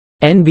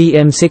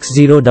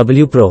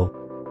N-BM60W Pro.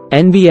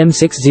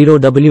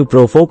 N-BM60W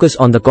Pro focus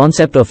on the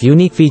concept of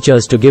unique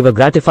features to give a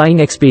gratifying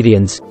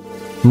experience.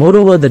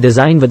 Moreover, the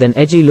design with an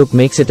edgy look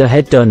makes it a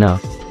head-turner.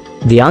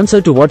 The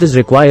answer to what is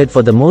required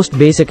for the most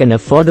basic and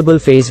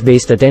affordable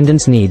face-based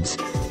attendance needs.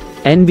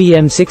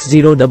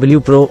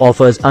 N-BM60W Pro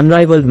offers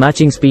unrivaled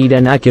matching speed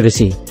and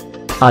accuracy.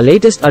 Our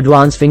latest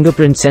advanced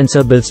fingerprint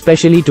sensor built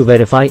specially to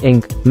verify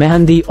ink,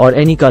 mehandi or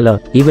any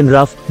color, even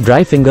rough,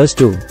 dry fingers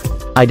too.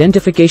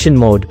 Identification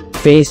mode: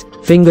 face,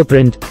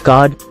 fingerprint,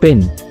 card,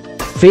 pin.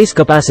 Face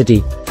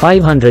capacity: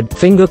 500,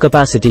 finger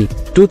capacity: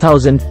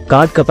 2000,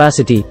 card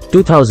capacity: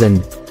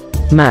 2000.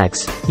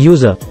 Max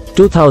user: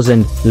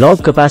 2000,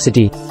 log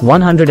capacity: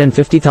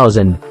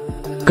 150,000.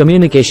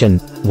 Communication: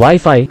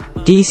 Wi-Fi,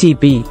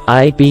 TCP,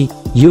 IP,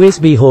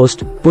 USB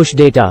host, push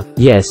data,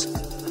 yes.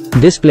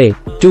 Display: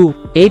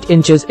 8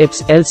 inches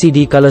IPS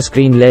LCD color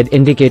screen LED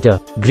indicator,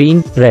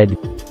 green, red.